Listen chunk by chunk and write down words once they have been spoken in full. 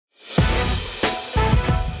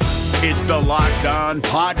It's the Locked On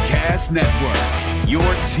Podcast Network, your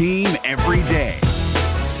team every day.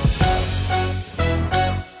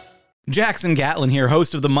 Jackson Gatlin here,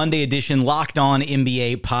 host of the Monday edition Locked On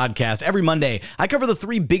NBA podcast. Every Monday, I cover the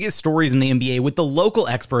three biggest stories in the NBA with the local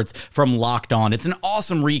experts from Locked On. It's an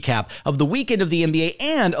awesome recap of the weekend of the NBA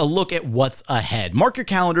and a look at what's ahead. Mark your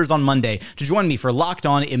calendars on Monday to join me for Locked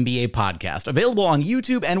On NBA podcast, available on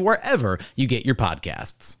YouTube and wherever you get your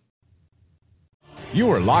podcasts. You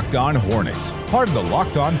are Locked On Hornets, part of the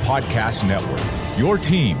Locked On Podcast Network, your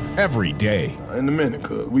team every day. In a minute,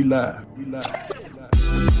 cuz we live.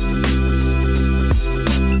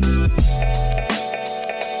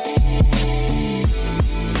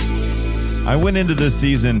 I went into this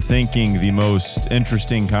season thinking the most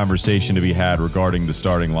interesting conversation to be had regarding the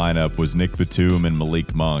starting lineup was Nick Batum and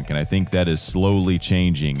Malik Monk, and I think that is slowly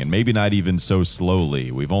changing, and maybe not even so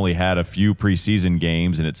slowly. We've only had a few preseason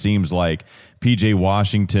games, and it seems like P.J.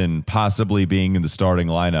 Washington possibly being in the starting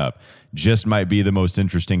lineup just might be the most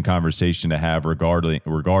interesting conversation to have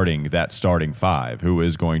regarding that starting five. Who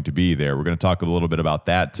is going to be there? We're going to talk a little bit about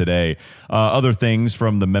that today. Other things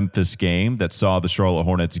from the Memphis game that saw the Charlotte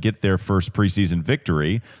Hornets get their first preseason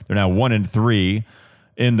victory. They're now 1-3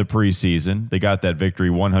 in the preseason. They got that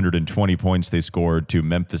victory, 120 points they scored to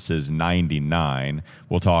Memphis's 99.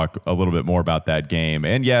 We'll talk a little bit more about that game.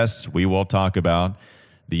 And yes, we will talk about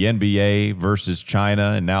the NBA versus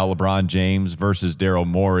China, and now LeBron James versus Daryl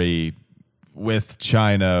Morey with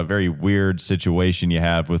China. Very weird situation you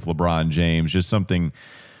have with LeBron James. Just something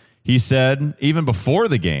he said even before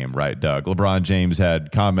the game, right, Doug? LeBron James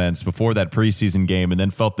had comments before that preseason game and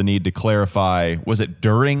then felt the need to clarify. Was it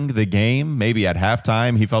during the game? Maybe at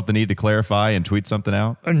halftime he felt the need to clarify and tweet something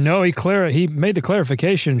out? No, he made the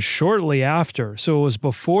clarification shortly after. So it was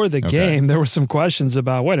before the game. There were some questions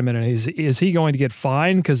about, wait a minute, is he going to get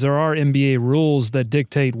fined? Because there are NBA rules that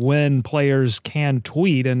dictate when players can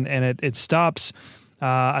tweet, and it stops,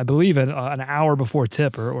 I believe, an hour before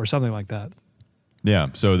tip or something like that. Yeah,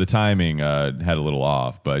 so the timing had a little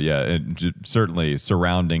off, but yeah, certainly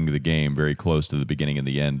surrounding the game very close to the beginning and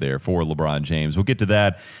the end there for LeBron James. We'll get to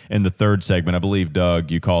that in the third segment. I believe,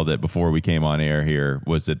 Doug, you called it before we came on air here.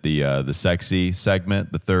 Was it the sexy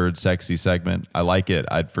segment, the third sexy segment? I like it.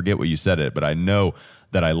 I forget what you said it, but I know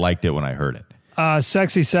that I liked it when I heard it.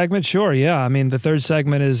 Sexy segment, sure, yeah. I mean, the third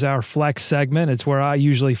segment is our flex segment. It's where I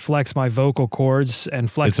usually flex my vocal cords and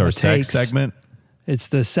flex my takes. It's our sex segment? It's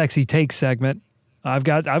the sexy take segment. I'm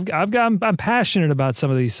passionate about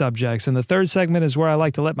some of these subjects, and the third segment is where I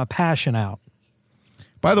like to let my passion out.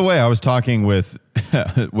 By the way, I was talking with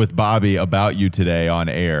Bobby about you today on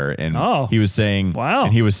air, and he was saying, "Wow!"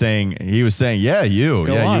 And he was saying, "Yeah, you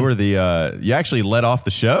were you actually led off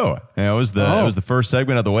the show. And it was the first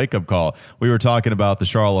segment of the wake up call. We were talking about the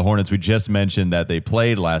Charlotte Hornets. We just mentioned that they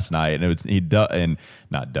played last night, and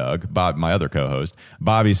not Doug, Bob, my other co-host,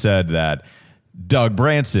 Bobby said that Doug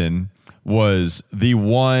Branson was the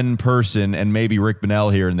one person, and maybe Rick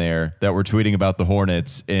Bonnell here and there, that were tweeting about the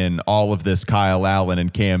Hornets in all of this Kyle Allen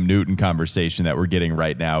and Cam Newton conversation that we're getting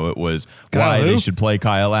right now. It was why they should play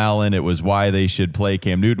Kyle Allen. It was why they should play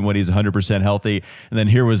Cam Newton when he's 100% healthy. And then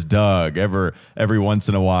here was Doug every once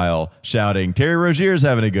in a while shouting, Terry Rozier's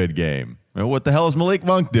having a good game. What the hell is Malik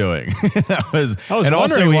Monk doing? I was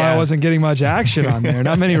wondering why I wasn't getting much action on there.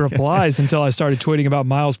 Not many replies until I started tweeting about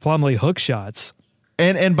Miles Plumlee hook shots.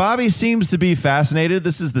 And Bobby seems to be fascinated.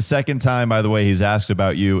 This is the second time, by the way, he's asked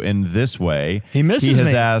about you in this way. He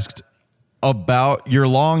has asked about your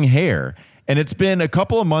long hair. And it's been a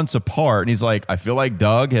couple of months apart. And he's like, I feel like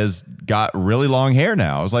Doug has got really long hair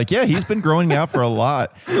now. I was like, yeah, he's been growing out for a long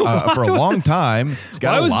time. He's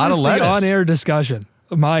got a lot of lettuce. The on-air discussion.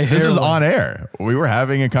 This was on air. We were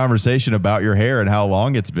having a conversation about your hair and how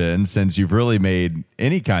long it's been since you've really made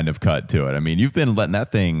any kind of cut to it. I mean, you've been letting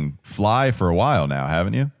that thing fly for a while now,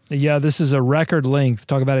 haven't you? Yeah, this is a record length.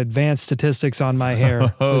 Talk about advanced statistics on my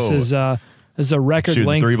hair. This is a record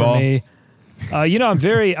length for me.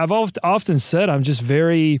 I've often said I'm just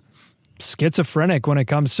very schizophrenic when it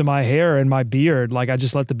comes to my hair and my beard. Like, I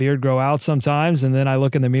just let the beard grow out sometimes, and then I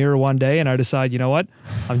look in the mirror one day and I decide, you know what?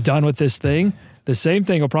 I'm done with this thing. The same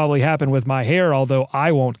thing will probably happen with my hair, although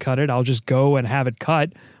I won't cut it. I'll just go and have it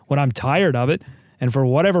cut when I'm tired of it. And for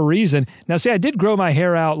whatever reason, now see, I did grow my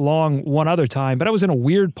hair out long one other time, but I was in a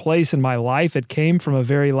weird place in my life. It came from a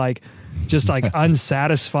very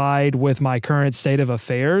unsatisfied with my current state of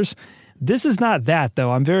affairs, This is not that,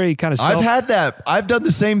 though. I'm very kind of I've had that. I've done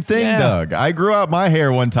the same thing, Doug. I grew out my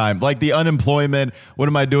hair one time, like the unemployment, what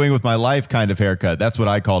am I doing with my life kind of haircut. That's what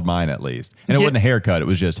I called mine, at least. And it wasn't a haircut. It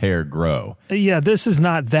was just hair grow. Yeah, this is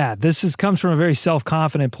not that. Comes from a very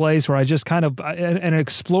self-confident place where I just kind of, an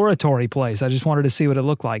exploratory place. I just wanted to see what it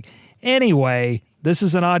looked like. Anyway, this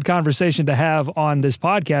is an odd conversation to have on this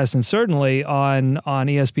podcast and certainly on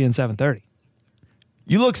ESPN 730.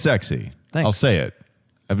 You look sexy. Thanks. I'll say it.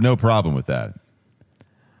 I have no problem with that.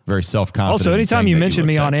 Very self-confident. Also, anytime you mention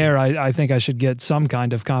me on air, I think I should get some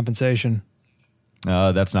kind of compensation.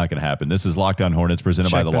 That's not going to happen. This is Locked On Hornets, presented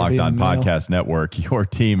by the Locked On Podcast Network, your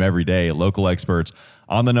team every day. Local experts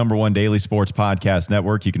on the #1 daily sports podcast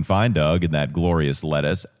network. You can find Doug in that glorious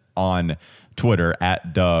lettuce on Twitter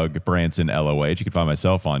at Doug Branson LOH. You can find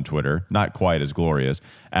myself on Twitter, not quite as glorious,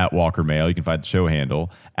 at Walker Mail. You can find the show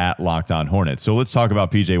handle at Locked On Hornets. So let's talk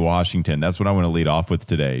about PJ Washington. That's what I want to lead off with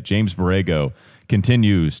today. James Borrego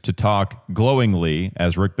continues to talk glowingly,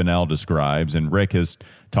 as Rick Bonnell describes, and Rick has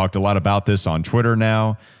talked a lot about this on Twitter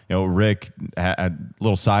now. You know, Rick had a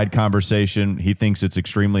little side conversation. He thinks it's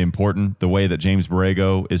extremely important, the way that James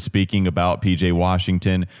Borrego is speaking about PJ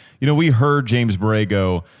Washington. You know, we heard James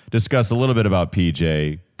Borrego discuss a little bit about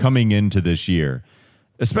PJ coming into this year,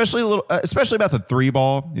 especially about the three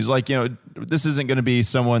ball. He's like, you know, this isn't going to be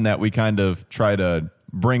someone that we kind of try to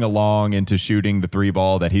bring along into shooting the three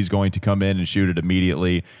ball, that he's going to come in and shoot it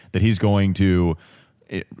immediately, that he's going to,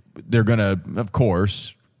 they're going to, of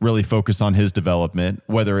course, really focus on his development,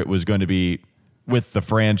 whether it was going to be with the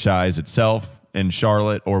franchise itself in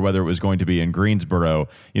Charlotte or whether it was going to be in Greensboro.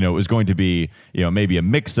 You know, it was going to be, you know, maybe a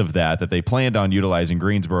mix of that they planned on utilizing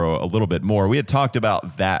Greensboro a little bit more. We had talked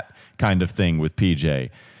about that kind of thing with PJ.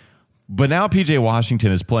 But now PJ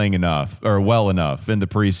Washington is playing enough, or well enough in the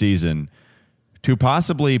preseason to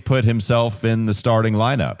possibly put himself in the starting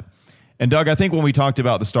lineup. And Doug, I think when we talked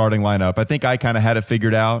about the starting lineup, I think I kind of had it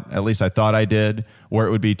figured out, at least I thought I did, where it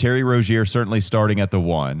would be Terry Rozier certainly starting at the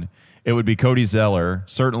 1. It would be Cody Zeller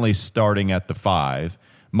certainly starting at the 5.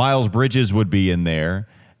 Miles Bridges would be in there.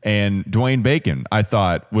 And Dwayne Bacon, I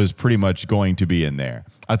thought, was pretty much going to be in there.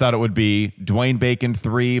 I thought it would be Dwayne Bacon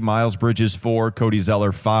 3, Miles Bridges 4, Cody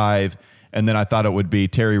Zeller 5. And then I thought it would be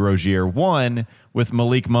Terry Rozier 1, with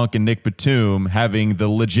Malik Monk and Nick Batum having the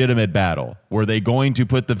legitimate battle. Were they going to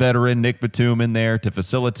put the veteran Nick Batum in there to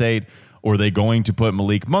facilitate, or are they going to put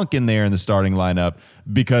Malik Monk in there in the starting lineup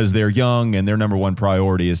because they're young and their #1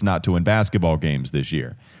 priority is not to win basketball games this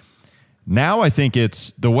year? Now I think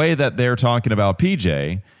it's the way that they're talking about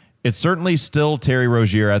PJ, it's certainly still Terry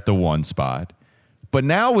Rozier at the 1 spot. But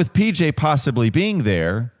now with PJ possibly being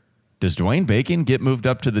there, does Dwayne Bacon get moved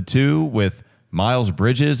up to the 2 with Miles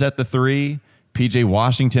Bridges at the 3, PJ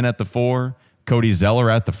Washington at the 4, Cody Zeller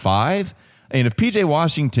at the 5? And if PJ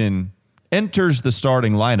Washington enters the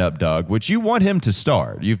starting lineup, Doug, which you want him to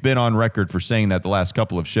start, you've been on record for saying that the last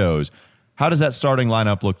couple of shows, how does that starting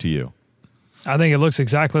lineup look to you? I think it looks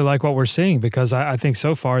exactly like what we're seeing, because I think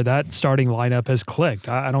so far that starting lineup has clicked.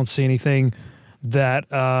 I don't see anything that...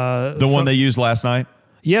 the one they used last night?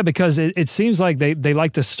 Yeah, because it seems like they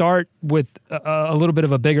like to start with a little bit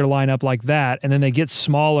of a bigger lineup like that, and then they get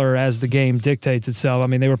smaller as the game dictates itself. I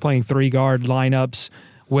mean, they were playing 3-guard lineups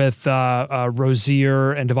with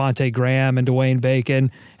Rozier and Devontae Graham and Dwayne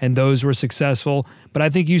Bacon, and those were successful. But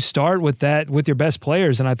I think you start with that with your best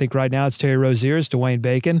players, and I think right now it's Terry Rozier, it's Dwayne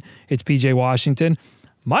Bacon, it's PJ Washington.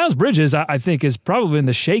 Miles Bridges, I think, is probably been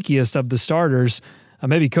the shakiest of the starters.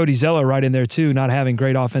 Maybe Cody Zeller right in there too, not having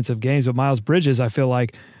great offensive games. But Miles Bridges, I feel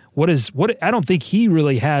like, I don't think he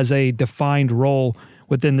really has a defined role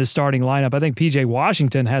within the starting lineup. I think PJ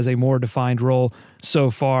Washington has a more defined role so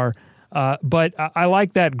far. But I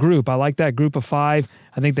like that group. I like that group of 5.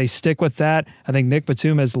 I think they stick with that. I think Nick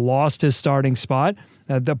Batum has lost his starting spot.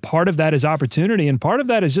 The part of that is opportunity, and part of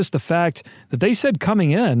that is just the fact that they said coming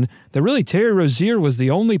in that really Terry Rozier was the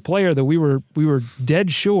only player that we were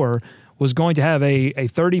dead sure was going to have a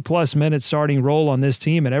 30-plus minute starting role on this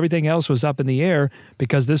team, and everything else was up in the air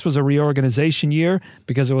because this was a reorganization year,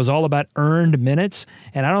 because it was all about earned minutes,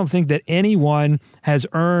 and I don't think that anyone has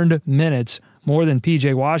earned minutes more than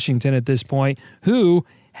PJ Washington at this point, who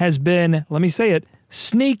has been, let me say it,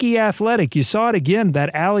 sneaky athletic. You saw it again,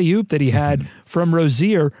 that alley-oop that he had from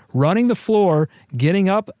Rozier, running the floor, getting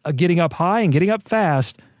up high and getting up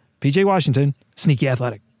fast. PJ Washington, sneaky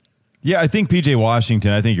athletic. Yeah, I think PJ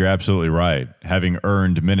Washington, I think you're absolutely right, having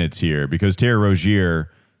earned minutes here, because Terry Rozier,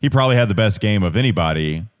 he probably had the best game of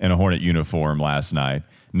anybody in a Hornet uniform last night.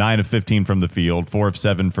 9 of 15 from the field, 4 of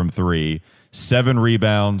 7 from 3, 7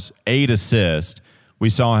 rebounds, 8 assists, we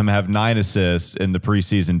saw him have 9 assists in the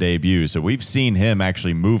preseason debut. So we've seen him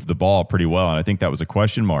actually move the ball pretty well. And I think that was a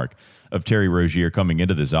question mark of Terry Rozier coming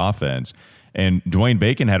into this offense. And Dwayne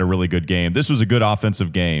Bacon had a really good game. This was a good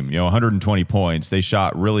offensive game, 120 points. They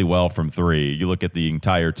shot really well from 3. You look at the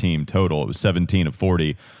entire team total, it was 17 of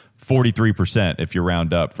 40, 43% if you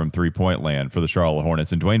round up from 3-point land for the Charlotte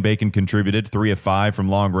Hornets. And Dwayne Bacon contributed 3 of 5 from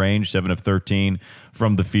long range, 7 of 13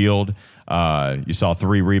 from the field. You saw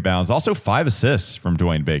 3 rebounds, also 5 assists from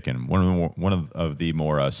Dwayne Bacon. One of the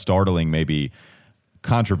more startling maybe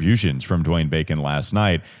contributions from Dwayne Bacon last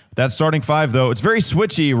night. That starting 5, though, it's very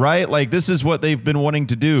switchy, right? Like, this is what they've been wanting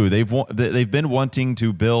to do. They've been wanting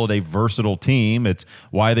to build a versatile team. It's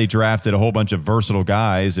why they drafted a whole bunch of versatile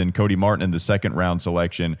guys, and Cody Martin in the second-round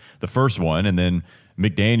selection, the first one, and then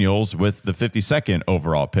McDaniels with the 52nd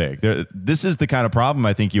overall pick. This is the kind of problem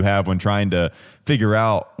I think you have when trying to figure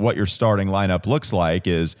out what your starting lineup looks like,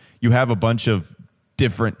 is you have a bunch of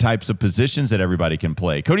different types of positions that everybody can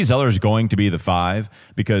play. Cody Zeller is going to be the 5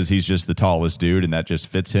 because he's just the tallest dude, and that just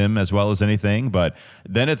fits him as well as anything. But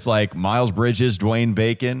then it's like Miles Bridges, Dwayne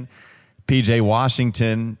Bacon, PJ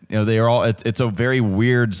Washington, they are all, it's a very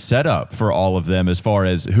weird setup for all of them as far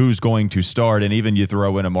as who's going to start. And even you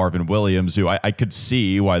throw in a Marvin Williams, who I could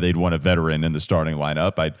see why they'd want a veteran in the starting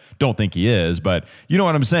lineup. I don't think he is, but you know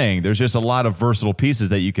what I'm saying? There's just a lot of versatile pieces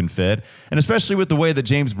that you can fit. And especially with the way that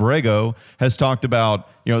James Borrego has talked about,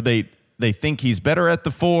 they think he's better at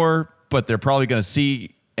the 4, but they're probably going to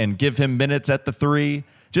see and give him minutes at the 3.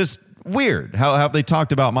 Just weird how have they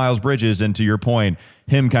talked about Miles Bridges, and to your point,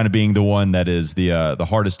 him kind of being the one that is the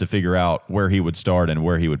hardest to figure out where he would start and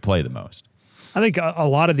where he would play the most. I think a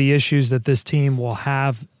lot of the issues that this team will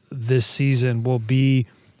have this season will be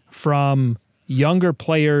from younger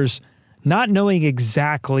players not knowing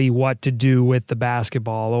exactly what to do with the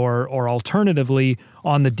basketball, or alternatively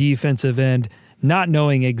on the defensive end, not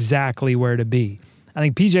knowing exactly where to be. I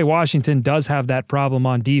think PJ Washington does have that problem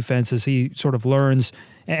on defense as he sort of learns,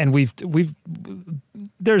 and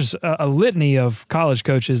there's a litany of college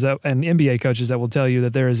coaches and NBA coaches that will tell you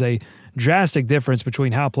that there is a drastic difference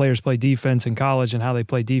between how players play defense in college and how they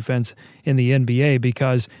play defense in the NBA,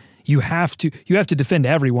 because you have to defend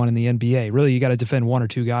everyone in the NBA. Really, you got to defend 1 or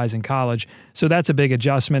 2 guys in college. So that's a big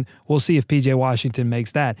adjustment. We'll see if PJ Washington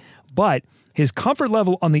makes that. But his comfort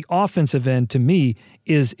level on the offensive end, to me,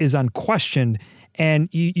 is unquestioned. And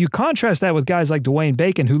you contrast that with guys like Dwayne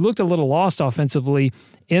Bacon, who looked a little lost offensively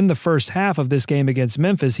in the first half of this game against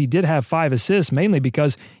Memphis. He did have 5 assists, mainly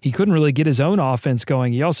because he couldn't really get his own offense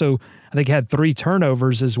going. He also, I think, had 3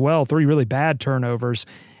 turnovers as well, 3 really bad turnovers.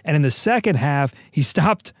 And in the second half, he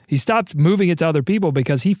stopped moving it to other people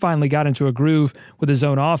because he finally got into a groove with his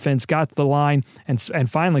own offense, got to the line, and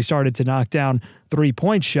finally started to knock down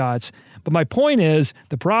 3-point shots. But my point is,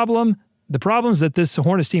 the problems that this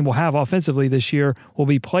Hornets team will have offensively this year will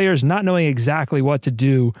be players not knowing exactly what to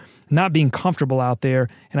do, not being comfortable out there.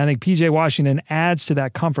 And I think PJ Washington adds to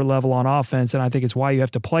that comfort level on offense, and I think it's why you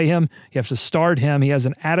have to play him. You have to start him. He has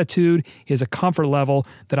an attitude. He has a comfort level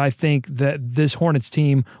that I think that this Hornets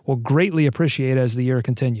team will greatly appreciate as the year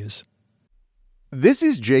continues. This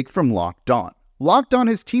is Jake from Locked On. Locked On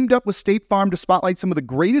has teamed up with State Farm to spotlight some of the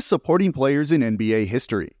greatest supporting players in NBA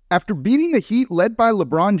history. After beating the Heat led by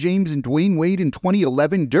LeBron James and Dwayne Wade in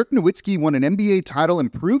 2011, Dirk Nowitzki won an NBA title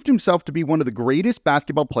and proved himself to be one of the greatest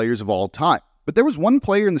basketball players of all time. But there was one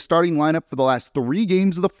player in the starting lineup for the last 3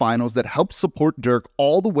 games of the finals that helped support Dirk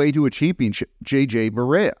all the way to a championship, JJ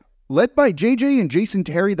Barea. Led by JJ and Jason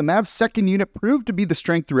Terry, the Mavs' second unit proved to be the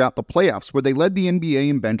strength throughout the playoffs, where they led the NBA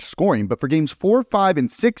in bench scoring. But for games 4, 5, and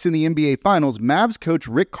 6 in the NBA Finals, Mavs coach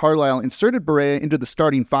Rick Carlisle inserted Barea into the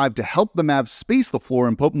starting 5 to help the Mavs space the floor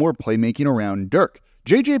and put more playmaking around Dirk.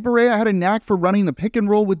 JJ Barea had a knack for running the pick and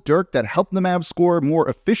roll with Dirk that helped the Mavs score more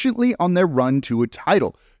efficiently on their run to a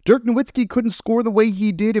title. Dirk Nowitzki couldn't score the way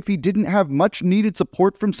he did if he didn't have much needed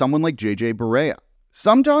support from someone like JJ Barea.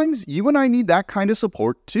 Sometimes you and I need that kind of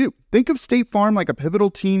support too. Think of State Farm like a pivotal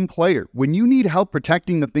team player. When you need help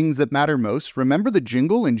protecting the things that matter most, remember the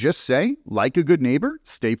jingle and just say, like a good neighbor,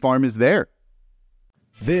 State Farm is there.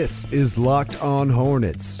 This is Locked On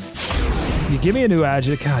Hornets. You give me a new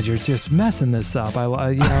adjective. God, you're just messing this up.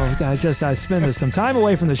 I spend some time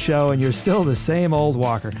away from the show, and you're still the same old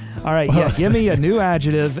Walker. All right, yeah, give me a new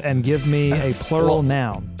adjective and give me a plural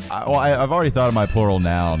noun. I've already thought of my plural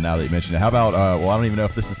noun now that you mentioned it. How about, I don't even know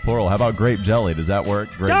if this is plural. How about grape jelly? Does that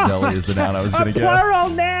work? Grape jelly is the noun I was going to get. Plural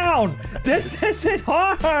noun! This isn't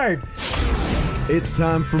hard! It's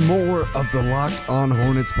time for more of the Locked On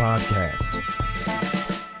Hornets podcast.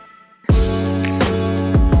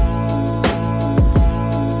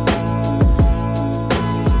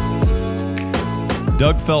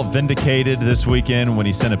 Doug felt vindicated this weekend when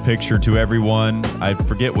he sent a picture to everyone. I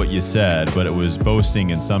forget what you said, but it was boasting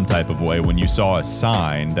in some type of way when you saw a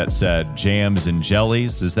sign that said jams and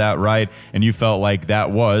jellies. Is that right? And you felt like that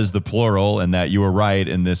was the plural and that you were right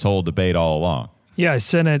in this whole debate all along. Yeah, I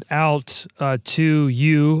sent it out to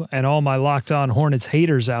you and all my Locked On Hornets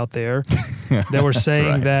haters out there that were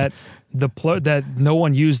saying right. that no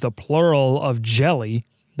one used the plural of jelly,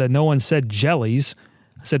 that no one said jellies.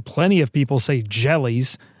 I said plenty of people say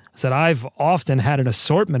jellies. I said I've often had an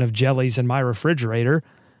assortment of jellies in my refrigerator.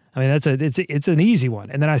 I mean, it's an easy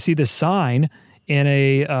one. And then I see this sign in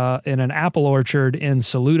an apple orchard in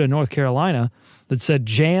Saluda, North Carolina, that said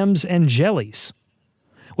jams and jellies,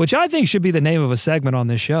 which I think should be the name of a segment on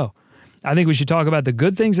this show. I think we should talk about the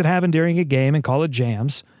good things that happened during a game and call it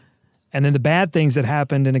jams, and then the bad things that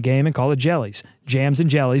happened in a game and call it jellies. Jams and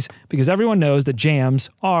jellies, because everyone knows that jams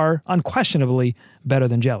are unquestionably better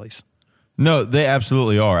than jellies. No, they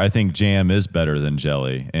absolutely are. I think jam is better than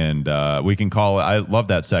jelly, and we can call it, I love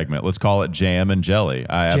that segment. Let's call it jam and jelly.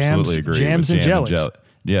 I absolutely agree. Jams and jellies.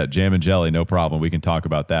 Yeah, jam and jelly, no problem. We can talk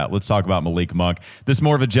about that. Let's talk about Malik Monk. This is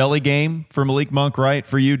more of a jelly game for Malik Monk, right?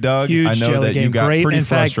 For you, Doug? Huge I know jelly that game. You got pretty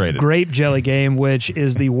frustrated. Grape jelly game, which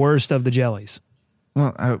is the worst of the jellies.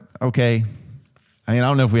 Well, okay. I mean, I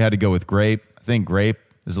don't know if we had to go with grape. I think grape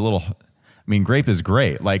is a little... I mean, grape is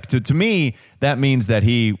great. Like, to me, that means that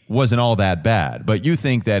he wasn't all that bad. But you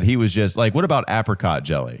think that he was just... Like, what about apricot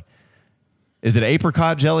jelly? Is it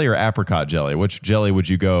apricot jelly or apricot jelly? Which jelly would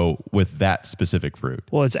you go with that specific fruit?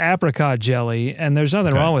 Well, it's apricot jelly, and there's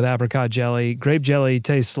nothing wrong with apricot jelly. Grape jelly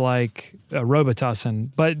tastes like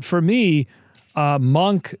Robitussin. But for me...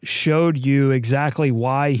 Monk showed you exactly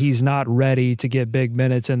why he's not ready to get big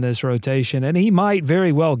minutes in this rotation, and he might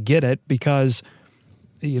very well get it because,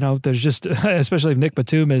 there's just, especially if Nick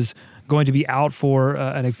Batum is going to be out for,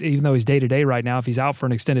 even though he's day-to-day right now, if he's out for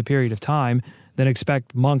an extended period of time, then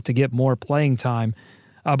expect Monk to get more playing time.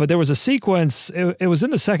 But there was a sequence, it was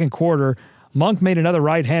in the second quarter. Monk made another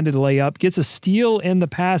right-handed layup, gets a steal in the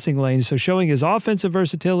passing lane, so showing his offensive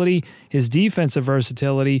versatility, his defensive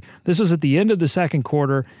versatility. This was at the end of the second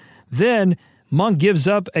quarter. Then Monk gives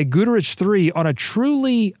up a Guterich three on a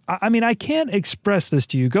truly, I mean, I can't express this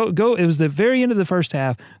to you. Go. It was the very end of the first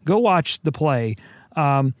half. Go watch the play.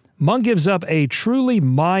 Monk gives up a truly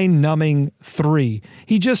mind-numbing three.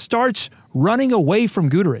 He just starts running away from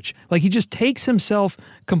Guterich. Like, he just takes himself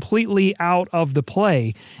completely out of the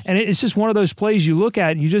play. And it's just one of those plays you look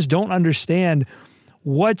at and you just don't understand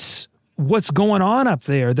what's going on up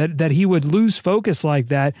there, that he would lose focus like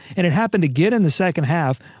that. And it happened again in the second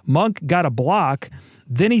half. Monk got a block.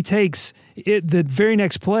 Then he takes it, the very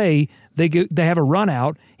next play, they have a run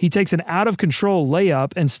out. He takes an out-of-control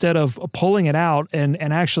layup instead of pulling it out and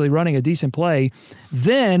actually running a decent play.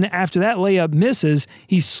 Then, after that layup misses,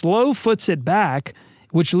 he slow-foots it back,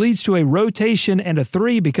 which leads to a rotation and a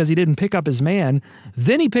three because he didn't pick up his man.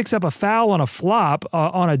 Then he picks up a foul on a flop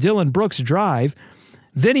on a Dylan Brooks drive.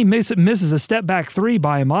 Then he misses a step-back three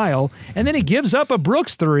by a mile. And then he gives up a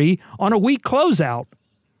Brooks three on a weak closeout.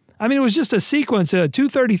 I mean, it was just a sequence,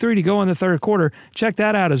 2:33 to go in the third quarter. Check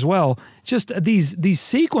that out as well. Just these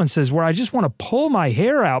sequences where I just want to pull my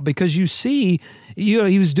hair out because you see,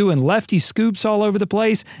 he was doing lefty scoops all over the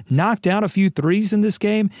place, knocked down a few threes in this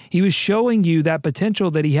game. He was showing you that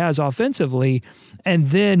potential that he has offensively, and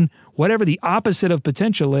then whatever the opposite of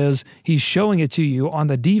potential is, he's showing it to you on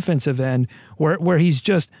the defensive end where he's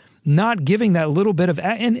just not giving that little bit of...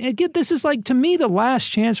 And again, this is like, to me, the last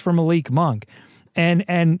chance for Malik Monk.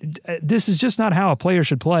 And this is just not how a player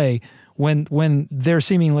should play when they're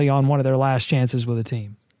seemingly on one of their last chances with a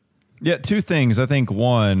team. Yeah, two things. I think,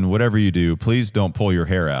 one, whatever you do, please don't pull your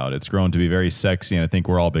hair out. It's grown to be very sexy, and I think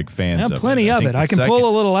we're all big fans of it. Plenty of it. I can pull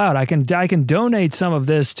a little out. I can donate some of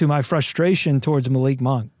this to my frustration towards Malik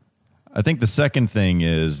Monk. I think the second thing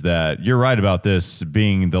is that you're right about this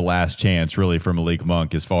being the last chance really for Malik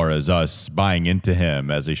Monk as far as us buying into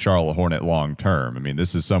him as a Charlotte Hornet long term. I mean,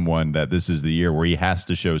 this is someone that this is the year where he has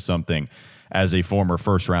to show something as a former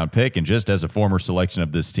first-round pick and just as a former selection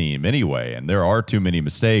of this team anyway. And there are too many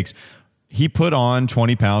mistakes. He put on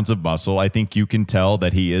 20 pounds of muscle. I think you can tell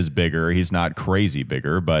that he is bigger. He's not crazy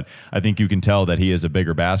bigger, but I think you can tell that he is a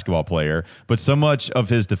bigger basketball player. But so much of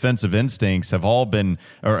his defensive instincts have all been,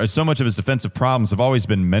 or so much of his defensive problems have always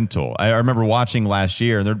been mental. I remember watching last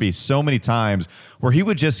year, and there'd be so many times where he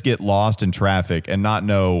would just get lost in traffic and not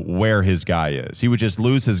know where his guy is. He would just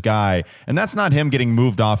lose his guy, and that's not him getting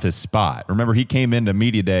moved off his spot. Remember, he came into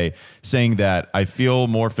media day saying that I feel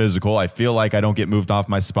more physical. I feel like I don't get moved off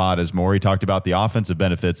my spot as Morey talked about the offensive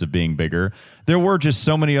benefits of being bigger. There were just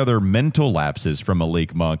so many other mental lapses from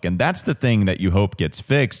Malik Monk, and that's the thing that you hope gets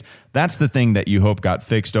fixed. That's the thing that you hope got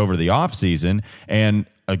fixed over the offseason. And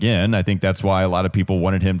again, I think that's why a lot of people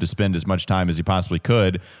wanted him to spend as much time as he possibly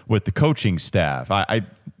could with the coaching staff.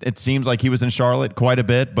 It seems like he was in Charlotte quite a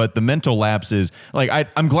bit, but the mental lapses,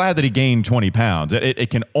 I'm glad that he gained 20 pounds. It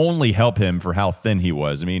can only help him for how thin he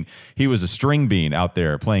was. I mean, he was a string bean out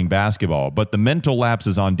there playing basketball, but the mental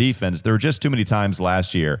lapses on defense, there were just too many times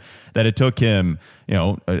last year that it took him,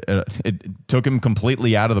 it took him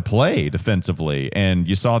completely out of the play defensively. And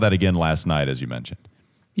you saw that again last night, as you mentioned.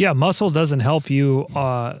 Yeah, muscle doesn't help you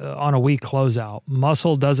on a weak closeout.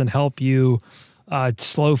 Muscle doesn't help you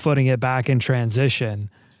slow footing it back in transition.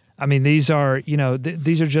 I mean, these are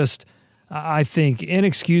these are just, I think,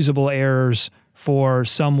 inexcusable errors for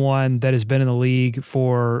someone that has been in the league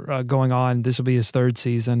for going on. This will be his third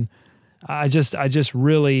season. I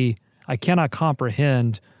cannot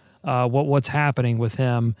comprehend what's happening with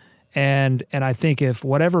him. And I think if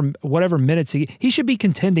whatever minutes he should be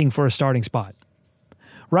contending for a starting spot.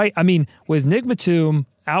 Right? I mean, with Nick Batum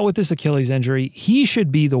out with this Achilles injury, he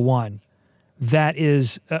should be the one that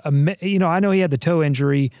is, I know he had the toe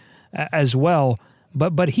injury as well,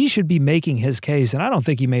 but he should be making his case, and I don't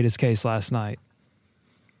think he made his case last night.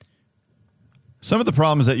 Some of the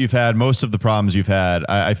problems that you've had, most of the problems you've had,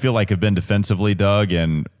 I feel like have been defensively, Doug,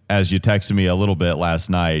 and as you texted me a little bit last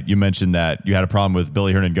night, you mentioned that you had a problem with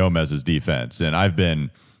Billy Hernangomez's defense, and I've been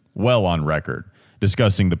well on record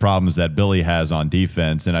discussing the problems that Billy has on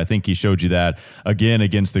defense, and I think he showed you that again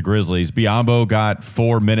against the Grizzlies. Biyombo got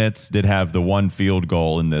 4 minutes, did have the one field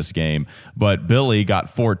goal in this game, but Billy got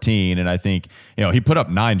 14, and I think he put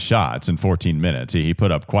up 9 shots in 14 minutes. He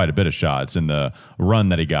put up quite a bit of shots in the run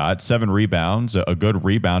that he got. 7 rebounds, a good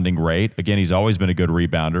rebounding rate. Again, he's always been a good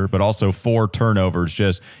rebounder, but also 4 turnovers.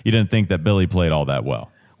 Just you didn't think that Billy played all that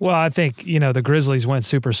well. Well, I think, the Grizzlies went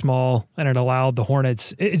super small, and it allowed the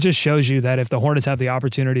Hornets. It just shows you that if the Hornets have the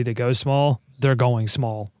opportunity to go small, they're going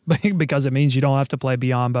small because it means you don't have to play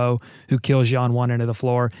Biyombo, who kills you on one end of the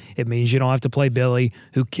floor. It means you don't have to play Billy,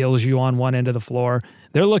 who kills you on one end of the floor.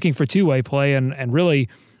 They're looking for two-way play, and really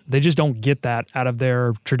they just don't get that out of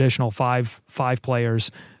their traditional five players.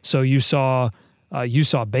 So you saw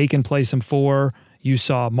Bacon play some 4. You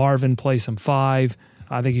saw Marvin play some 5.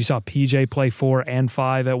 I think you saw PJ play 4 and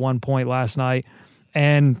 5 at one point last night.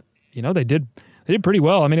 And, they did pretty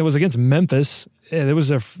well. I mean, it was against Memphis. It was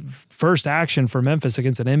their first action for Memphis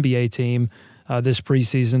against an NBA team this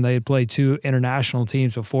preseason. They had played 2 international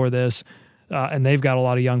teams before this, and they've got a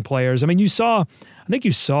lot of young players. I mean, to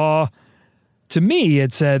me,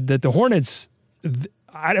 it said that the Hornets,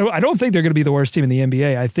 I don't think they're going to be the worst team in the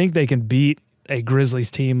NBA. I think they can beat a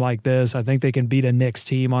Grizzlies team like this. I think they can beat a Knicks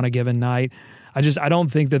team on a given night. I don't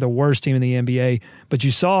think they're the worst team in the NBA, but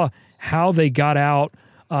you saw how they got out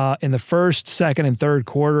in the first, second, and third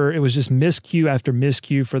quarter. It was just miscue after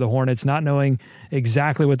miscue for the Hornets, not knowing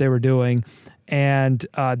exactly what they were doing. And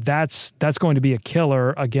that's going to be a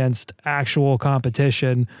killer against actual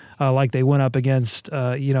competition, like they went up against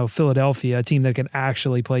Philadelphia, a team that can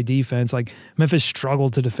actually play defense. Like Memphis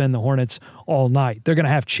struggled to defend the Hornets all night. They're going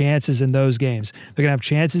to have chances in those games. They're going to have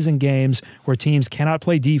chances in games where teams cannot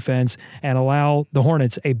play defense and allow the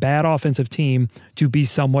Hornets, a bad offensive team, to be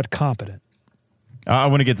somewhat competent. I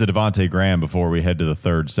want to get to Devontae Graham before we head to the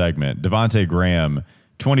third segment. Devontae Graham,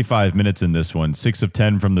 25 minutes in this one, 6 of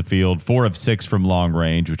 10 from the field, 4 of 6 from long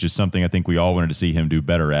range, which is something I think we all wanted to see him do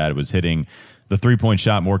better at. It was hitting the three-point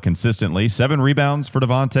shot more consistently. 7 rebounds for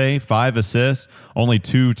Devontae, 5 assists, only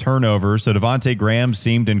 2 turnovers. So Devontae Graham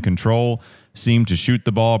seemed in control, seemed to shoot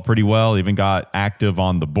the ball pretty well, even got active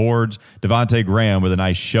on the boards. Devontae Graham with a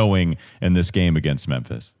nice showing in this game against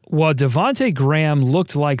Memphis. Well, Devontae Graham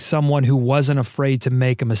looked like someone who wasn't afraid to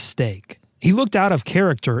make a mistake. He looked out of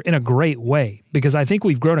character in a great way because I think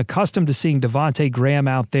we've grown accustomed to seeing Devontae Graham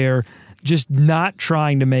out there just not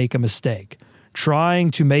trying to make a mistake,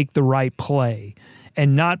 trying to make the right play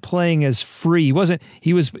and not playing as free.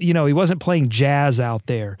 He wasn't playing jazz out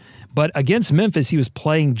there. But against Memphis, he was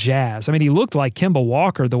playing jazz. I mean, he looked like Kemba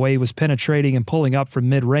Walker the way he was penetrating and pulling up from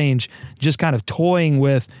mid-range, just kind of toying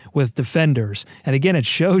with defenders. And again, it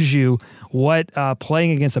shows you what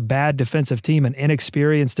playing against a bad defensive team, an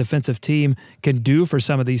inexperienced defensive team, can do for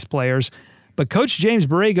some of these players. But Coach James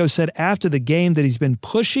Borrego said after the game that he's been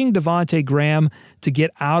pushing Devontae Graham to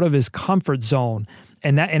get out of his comfort zone.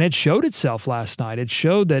 And it showed itself last night. It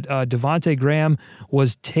showed that Devontae Graham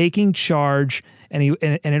was taking charge, and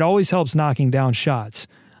it always helps knocking down shots.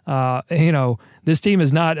 This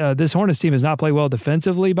Hornets team has not played well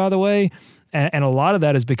defensively, by the way. And a lot of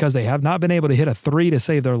that is because they have not been able to hit a three to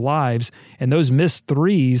save their lives. And those missed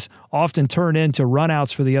threes often turn into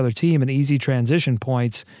runouts for the other team and easy transition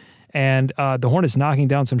points. And the Hornets knocking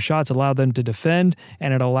down some shots allowed them to defend,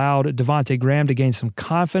 and it allowed Devontae Graham to gain some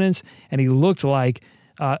confidence. And he looked like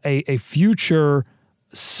a future,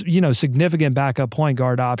 significant backup point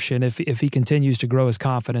guard option if he continues to grow his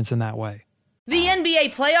confidence in that way. The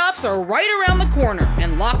NBA playoffs are right around the corner,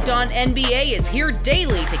 and Locked On NBA is here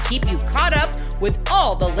daily to keep you caught up with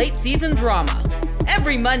all the late season drama.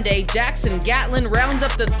 Every Monday, Jackson Gatlin rounds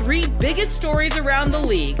up the 3 biggest stories around the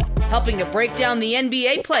league, helping to break down the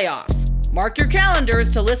NBA playoffs. Mark your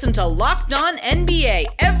calendars to listen to Locked On NBA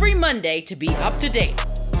every Monday to be up to date.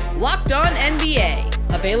 Locked On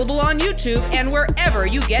NBA, available on YouTube and wherever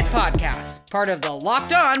you get podcasts. Part of the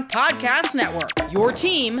Locked On Podcast Network, your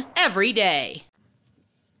team every day.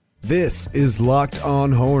 This is Locked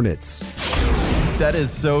On Hornets. That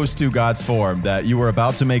is so Stu Gott's form that you were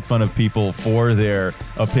about to make fun of people for their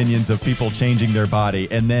opinions of people changing their body,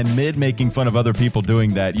 and then mid making fun of other people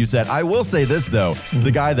doing that, you said, I will say this, though.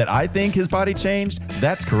 The guy that I think his body changed,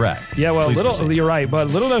 that's correct. Yeah, well, you're right.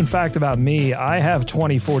 But little known fact about me, I have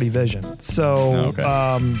 20/40 vision. So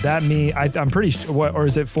I'm pretty sure, or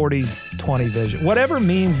is it 40/20 vision? Whatever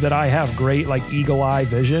means that I have great, eagle eye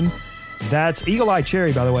vision. That's Eagle Eye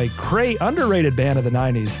Cherry, by the way. Great, underrated band of the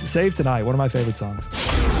 90s. Save Tonight, one of my favorite songs.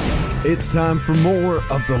 It's time for more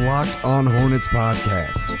of the Locked On Hornets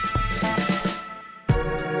podcast.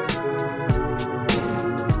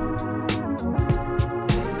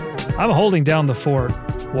 I'm holding down the fort,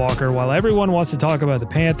 Walker, while everyone wants to talk about the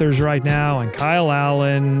Panthers right now and Kyle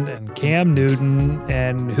Allen and Cam Newton,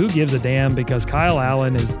 and who gives a damn, because Kyle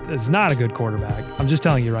Allen is not a good quarterback. I'm just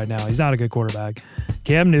telling you right now, he's not a good quarterback.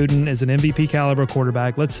 Cam Newton is an MVP caliber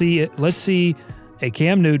quarterback. Let's see a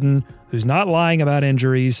Cam Newton who's not lying about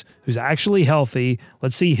injuries, who's actually healthy.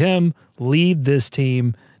 Let's see him lead this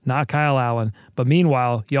team, not Kyle Allen. But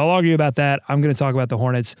meanwhile, y'all argue about that. I'm going to talk about the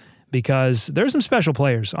Hornets because there's some special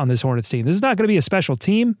players on this Hornets team. This is not going to be a special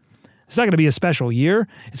team. It's not going to be a special year.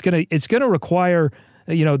 It's going to require,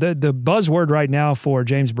 the buzzword right now for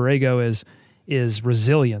James Borrego is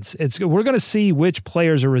resilience. We're going to see which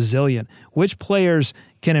players are resilient, which players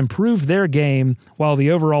can improve their game while the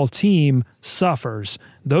overall team suffers.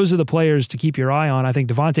 Those are the players to keep your eye on. I think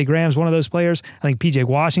Devontae Graham's one of those players. I think PJ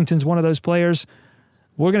Washington's one of those players.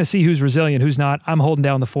 We're going to see who's resilient, who's not. I'm holding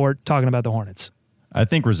down the fort, talking about the Hornets. I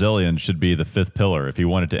think resilience should be the 5th pillar. If you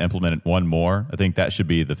wanted to implement it one more, I think that should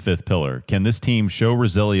be the 5th pillar. Can this team show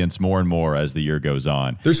resilience more and more as the year goes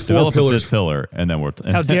on? There's 4 Develop pillars. The 5th pillar, and then we're.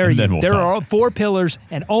 How dare you? There talk. are 4 pillars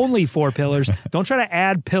and only 4 pillars. Don't try to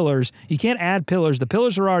add pillars. You can't add pillars. The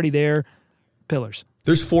pillars are already there. Pillars.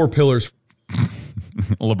 There's 4 pillars.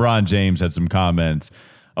 LeBron James had some comments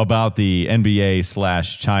about the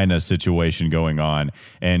NBA/China situation going on,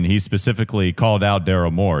 and he specifically called out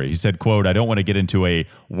Daryl Morey. He said, quote, "I don't want to get into a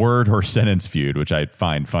word or sentence feud," which I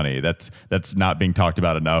find funny. That's not being talked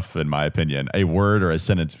about enough, in my opinion. A word or a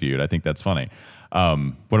sentence feud. I think that's funny.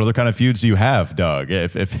 What other kind of feuds do you have, Doug?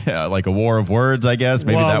 If like a war of words, I guess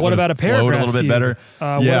maybe that would about a paragraph flowed a little bit feud? better.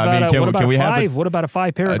 What about a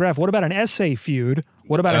 5-paragraph? What about an essay feud?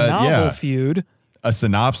 What about a novel feud? A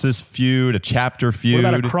synopsis feud, a chapter feud.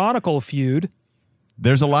 What about a chronicle feud?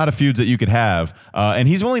 There's a lot of feuds that you could have, and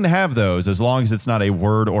he's willing to have those as long as it's not a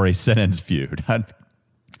word or a sentence feud.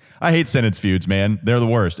 I hate sentence feuds, man. They're the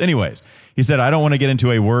worst. Anyways, he said, I don't want to get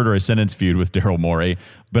into a word or a sentence feud with Daryl Morey,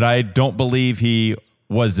 but I don't believe he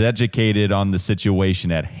was educated on the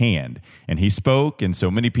situation at hand. And he spoke, and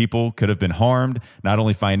so many people could have been harmed, not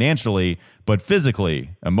only financially, but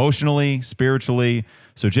physically, emotionally, spiritually.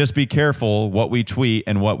 So just be careful what we tweet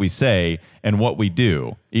and what we say and what we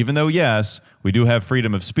do. Even though, yes, we do have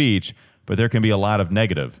freedom of speech, but there can be a lot of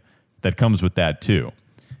negative that comes with that too.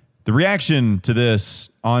 The reaction to this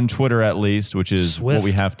on Twitter, at least, which is what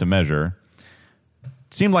we have to measure,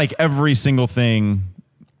 seemed like every single thing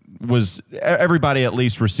everybody at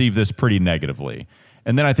least received this pretty negatively.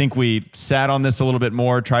 And then I think we sat on this a little bit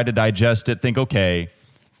more, tried to digest it, think, okay,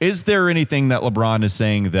 is there anything that LeBron is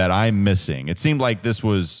saying that I'm missing? It seemed like this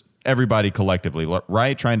was everybody collectively,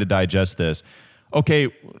 right? Trying to digest this. Okay,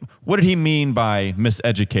 what did he mean by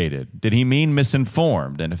miseducated? Did he mean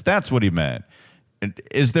misinformed? And if that's what he meant,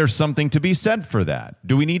 is there something to be said for that?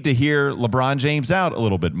 Do we need to hear LeBron James out a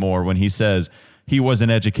little bit more when he says he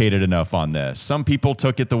wasn't educated enough on this? Some people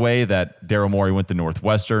took it the way that Daryl Morey went to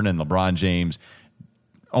Northwestern and LeBron James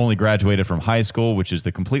only graduated from high school, which is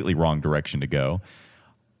the completely wrong direction to go.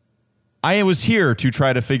 I was here to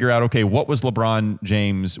try to figure out, okay, what was LeBron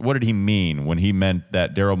James, what did he mean when he meant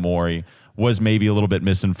that Daryl Morey was maybe a little bit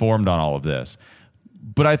misinformed on all of this.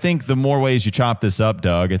 But I think the more ways you chop this up,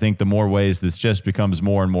 Doug, I think the more ways this just becomes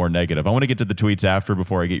more and more negative. I want to get to the tweets after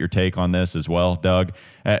before I get your take on this as well, Doug.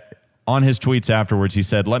 On his tweets afterwards, he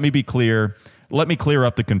said, let me clear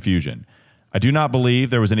up the confusion. I do not believe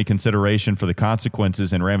there was any consideration for the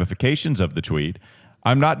consequences and ramifications of the tweet.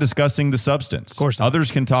 I'm not discussing the substance. Of course not.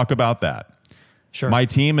 Others can talk about that. Sure. My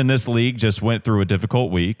team in this league just went through a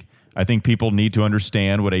difficult week. I think people need to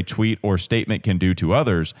understand what a tweet or statement can do to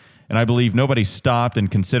others, and I believe nobody stopped and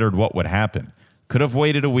considered what would happen. Could have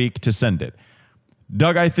waited a week to send it.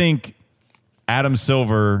 Doug, I think Adam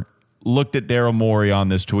Silver looked at Daryl Morey on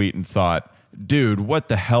this tweet and thought, dude, what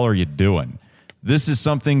the hell are you doing? This is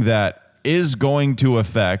something that is going to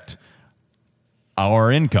affect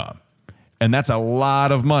our income. And that's a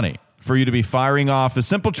lot of money for you to be firing off a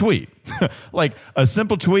simple tweet, like a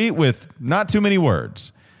simple tweet with not too many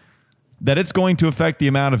words, that it's going to affect the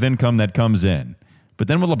amount of income that comes in. But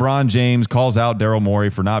then when LeBron James calls out Daryl Morey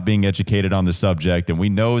for not being educated on the subject, and we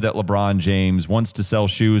know that LeBron James wants to sell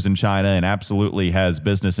shoes in China and absolutely has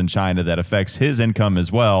business in China that affects his income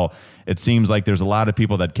as well, it seems like there's a lot of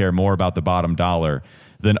people that care more about the bottom dollar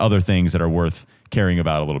than other things that are worth caring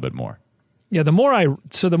about a little bit more. Yeah, the more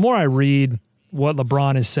I read what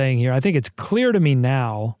LeBron is saying here, I think it's clear to me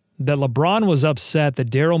now that LeBron was upset that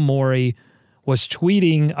Daryl Morey was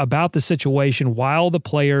tweeting about the situation while the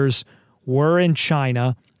players were in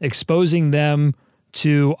China, exposing them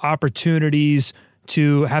to opportunities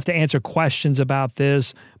to have to answer questions about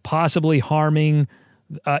this, possibly harming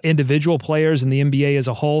individual players in the NBA as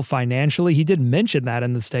a whole financially. He did mention that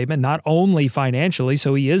in the statement, not only financially,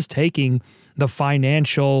 so he is taking the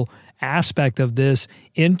financial aspect of this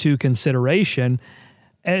into consideration.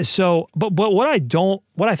 But what I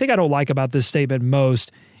think I don't like about this statement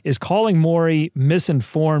most is calling Morey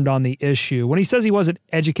misinformed on the issue. When he says he wasn't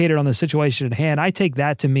educated on the situation at hand, I take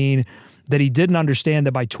that to mean that he didn't understand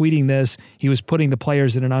that by tweeting this, he was putting the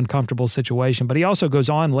players in an uncomfortable situation. But he also goes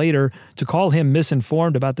on later to call him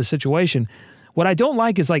misinformed about the situation. What I don't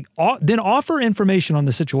like is then offer information on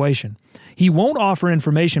the situation. He won't offer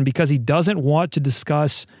information because he doesn't want to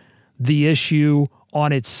discuss the issue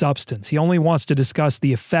on its substance. He only wants to discuss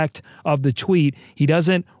the effect of the tweet. He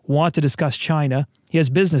doesn't want to discuss China. He has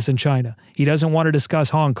business in China. He doesn't want to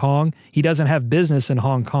discuss Hong Kong. He doesn't have business in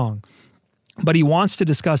Hong Kong. But he wants to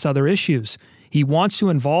discuss other issues. He wants to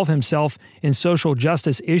involve himself in social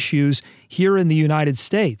justice issues here in the United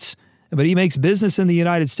States. But he makes business in the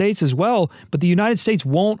United States as well. But the United States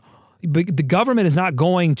the government is not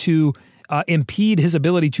going to impede his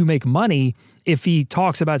ability to make money if he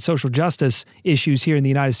talks about social justice issues here in the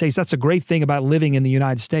United States. That's a great thing about living in the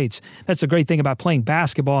United States. That's a great thing about playing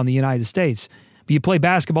basketball in the United States. But you play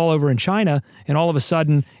basketball over in China, and all of a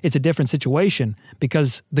sudden, it's a different situation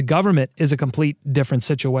because the government is a complete different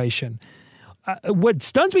situation. What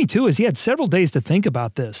stuns me, too, is he had several days to think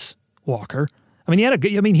about this, Walker. I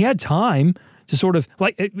mean, he had time to sort of,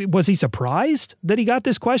 was he surprised that he got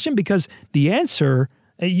this question? Because the answer,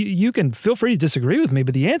 you can feel free to disagree with me,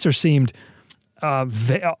 but the answer seemed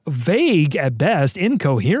vague at best,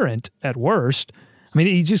 incoherent at worst. I mean,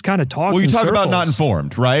 he just kind of talked. Well, you talk circles. about not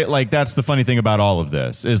informed, right? Like, that's the funny thing about all of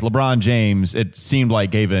this is LeBron James, it seemed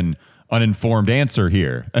like, gave an uninformed answer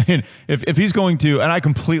here. I mean, if he's going to, and I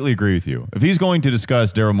completely agree with you, if he's going to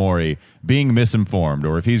discuss Daryl Morey being misinformed,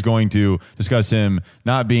 or if he's going to discuss him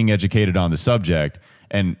not being educated on the subject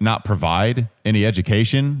and not provide any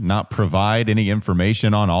education, not provide any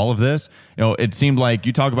information on all of this, it seemed like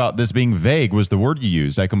you talk about this being vague was the word you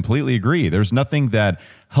used. I completely agree. There's nothing that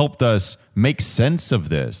helped us make sense of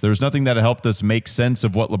this. There's nothing that helped us make sense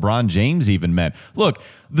of what LeBron James even meant. Look,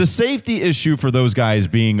 the safety issue for those guys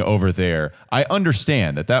being over there, I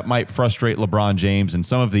understand that might frustrate LeBron James and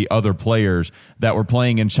some of the other players that were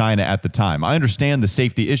playing in China at the time. I understand the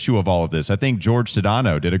safety issue of all of this. I think George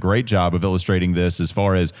Sedano did a great job of illustrating this as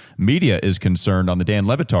far as media is concerned on the Dan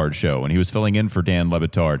Le Batard show when he was filling in for Dan Le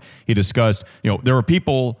Batard. He discussed, there are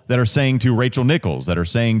people that are saying to Rachel Nichols, that are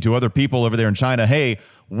saying to other people over there in China, hey,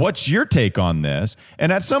 what's your take on this?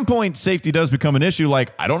 And at some point, safety does become an issue.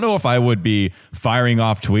 Like, I don't know if I would be firing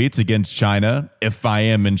off tweets against China if I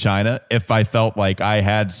am in China, if I felt like I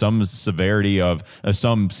had some severity of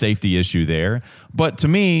some safety issue there. But to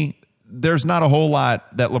me, there's not a whole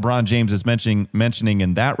lot that LeBron James is mentioning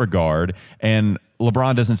in that regard. And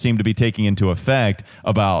LeBron doesn't seem to be taking into effect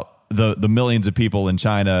about the millions of people in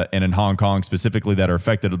China and in Hong Kong specifically that are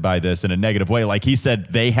affected by this in a negative way. Like he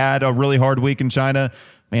said, they had a really hard week in China.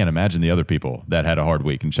 Man, imagine the other people that had a hard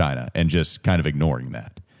week in China and just kind of ignoring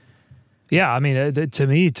that. Yeah, I mean, to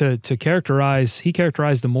me, he characterized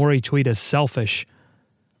the Morey tweet as selfish.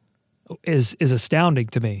 is astounding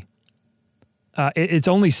to me. It's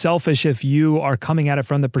only selfish if you are coming at it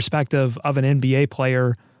from the perspective of an NBA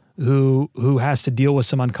player who has to deal with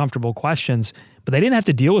some uncomfortable questions. But they didn't have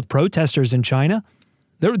to deal with protesters in China.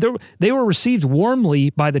 They were received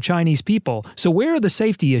warmly by the Chinese people. So where are the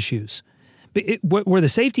safety issues? Were the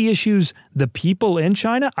safety issues the people in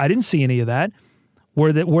China? I didn't see any of that.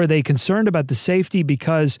 Were they concerned about the safety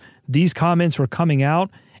because these comments were coming out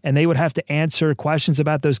and they would have to answer questions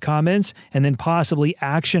about those comments and then possibly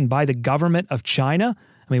action by the government of China?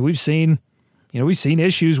 I mean, we've seen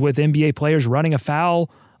issues with NBA players running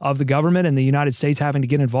afoul of the government and the United States having to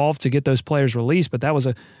get involved to get those players released, but that was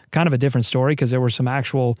a kind of a different story because there were some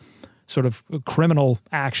actual sort of criminal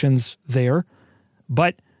actions there.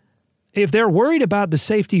 But if they're worried about the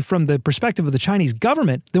safety from the perspective of the Chinese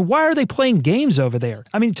government, then why are they playing games over there?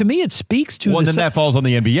 I mean, to me, it speaks to then that falls on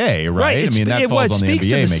the NBA, right? It speaks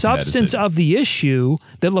to the substance of the issue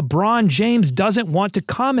that LeBron James doesn't want to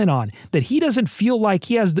comment on, that he doesn't feel like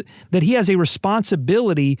he has a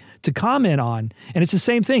responsibility to comment on. And it's the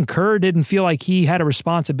same thing. Kerr didn't feel like he had a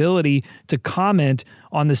responsibility to comment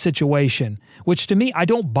on the situation, which to me, I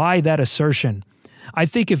don't buy that assertion. I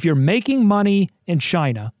think if you're making money in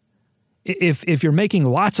China, if you're making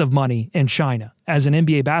lots of money in China as an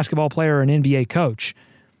NBA basketball player or an NBA coach,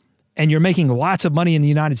 and you're making lots of money in the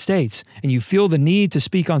United States, and you feel the need to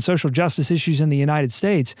speak on social justice issues in the United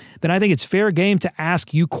States, then I think it's fair game to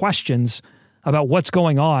ask you questions about what's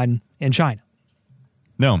going on in China.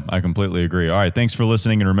 No, I completely agree. All right, thanks for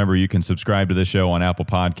listening. And remember, you can subscribe to the show on Apple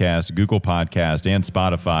Podcasts, Google Podcasts, and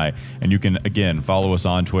Spotify. And you can, again, follow us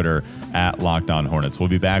on Twitter at Locked On Hornets. We'll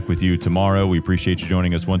be back with you tomorrow. We appreciate you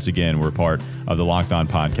joining us once again. We're part of the Locked On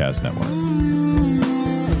Podcast Network.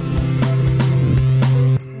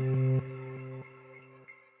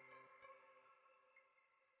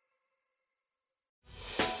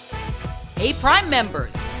 Hey, Prime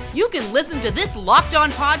members, you can listen to this Locked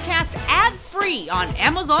On podcast ad-free on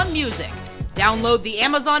Amazon Music. Download the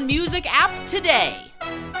Amazon Music app today.